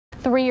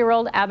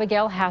3-year-old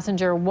Abigail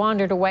Hassinger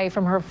wandered away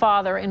from her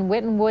father in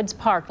Winton Woods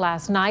Park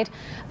last night.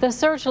 The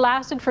search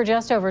lasted for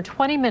just over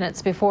 20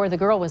 minutes before the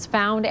girl was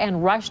found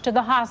and rushed to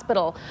the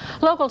hospital.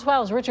 Local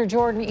 12's Richard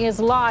Jordan is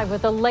live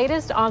with the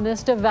latest on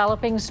this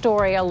developing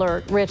story.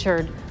 Alert,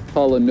 Richard.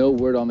 Paula, no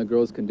word on the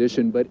girl's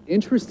condition, but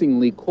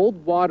interestingly,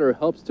 cold water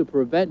helps to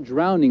prevent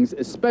drownings,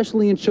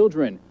 especially in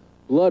children.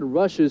 Blood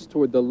rushes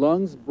toward the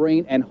lungs,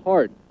 brain, and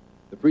heart.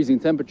 The freezing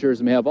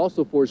temperatures may have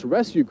also forced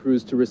rescue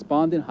crews to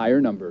respond in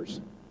higher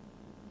numbers.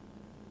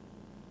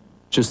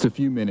 Just a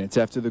few minutes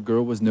after the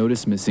girl was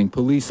noticed missing,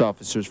 police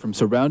officers from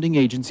surrounding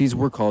agencies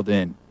were called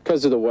in.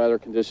 Because of the weather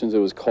conditions, it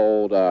was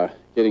cold,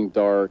 getting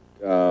dark.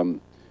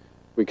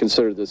 We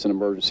considered this an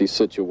emergency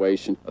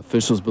situation.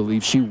 Officials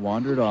believe she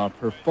wandered off.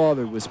 Her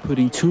father was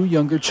putting 2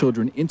 younger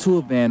children into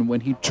a van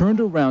when he turned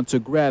around to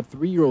grab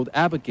 3-year-old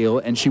Abigail,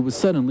 and she was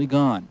suddenly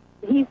gone.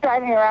 He's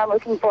driving around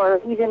looking for her.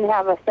 He didn't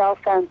have a cell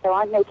phone, so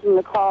I'm making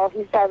the call.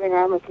 He's driving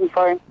around looking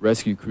for her.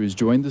 Rescue crews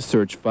joined the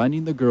search,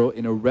 finding the girl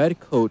in a red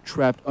coat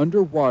trapped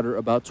underwater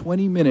about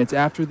 20 minutes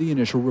after the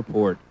initial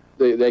report.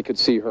 They could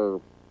see her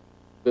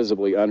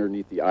visibly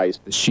underneath the ice.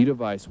 The sheet of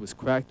ice was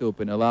cracked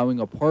open, allowing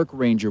a park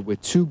ranger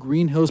with 2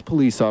 Green Hills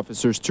police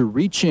officers to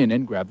reach in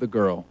and grab the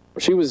girl.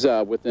 She was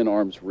within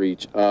arm's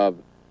reach of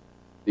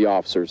the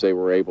officers. They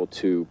were able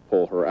to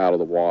pull her out of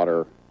the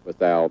water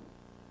without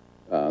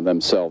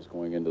themselves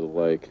going into the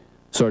lake.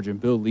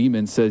 Sergeant Bill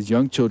Lehman says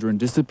young children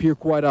disappear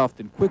quite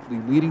often, quickly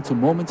leading to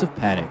moments of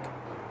panic.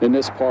 In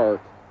this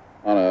park,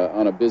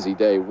 on a busy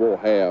day, we'll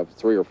have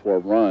 3 or 4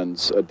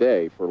 runs a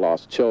day for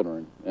lost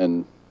children,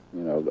 and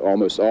you know,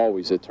 almost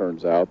always it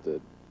turns out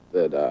that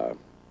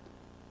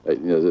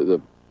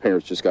the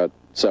parents just got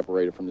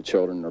separated from the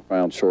children and are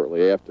found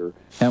shortly after.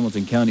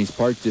 Hamilton County's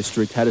Park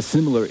District had a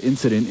similar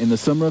incident in the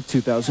summer of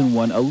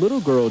 2001. A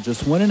little girl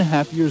just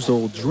 1.5 years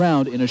old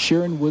drowned in a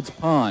Sharon Woods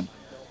pond.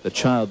 The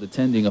child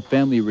attending a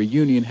family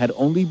reunion had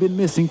only been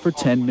missing for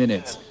 10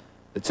 minutes.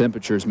 The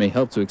temperatures may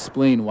help to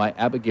explain why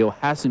Abigail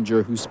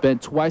Hassinger, who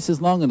spent twice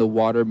as long in the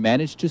water,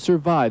 managed to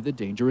survive the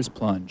dangerous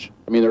plunge.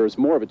 I mean, there was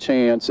more of a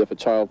chance if a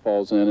child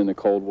falls in the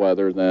cold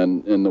weather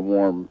than in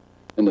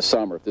the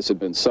summer. If this had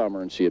been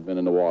summer and she had been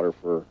in the water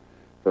for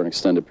an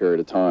extended period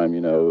of time,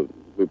 you know,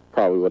 we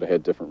probably would have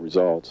had different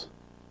results.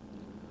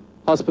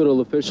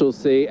 Hospital officials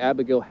say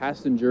Abigail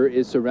Hassinger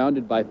is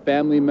surrounded by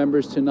family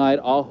members tonight,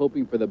 all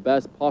hoping for the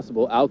best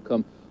possible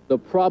outcome. The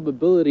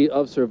probability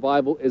of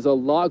survival is a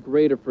lot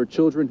greater for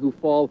children who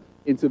fall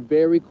into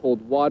very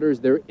cold waters.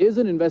 There is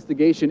an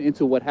investigation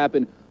into what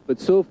happened, but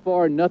so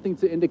far nothing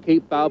to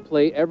indicate foul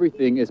play.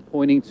 Everything is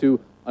pointing to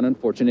an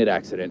unfortunate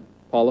accident.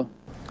 Paula?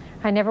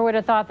 I never would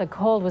have thought the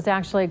cold was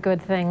actually a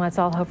good thing. Let's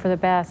all hope for the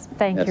best.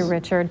 Thank you,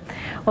 Richard.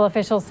 Well,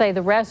 officials say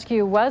the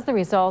rescue was the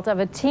result of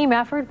a team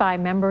effort by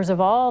members of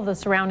all the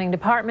surrounding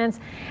departments.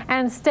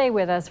 And stay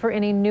with us for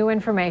any new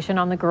information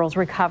on the girl's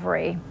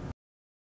recovery.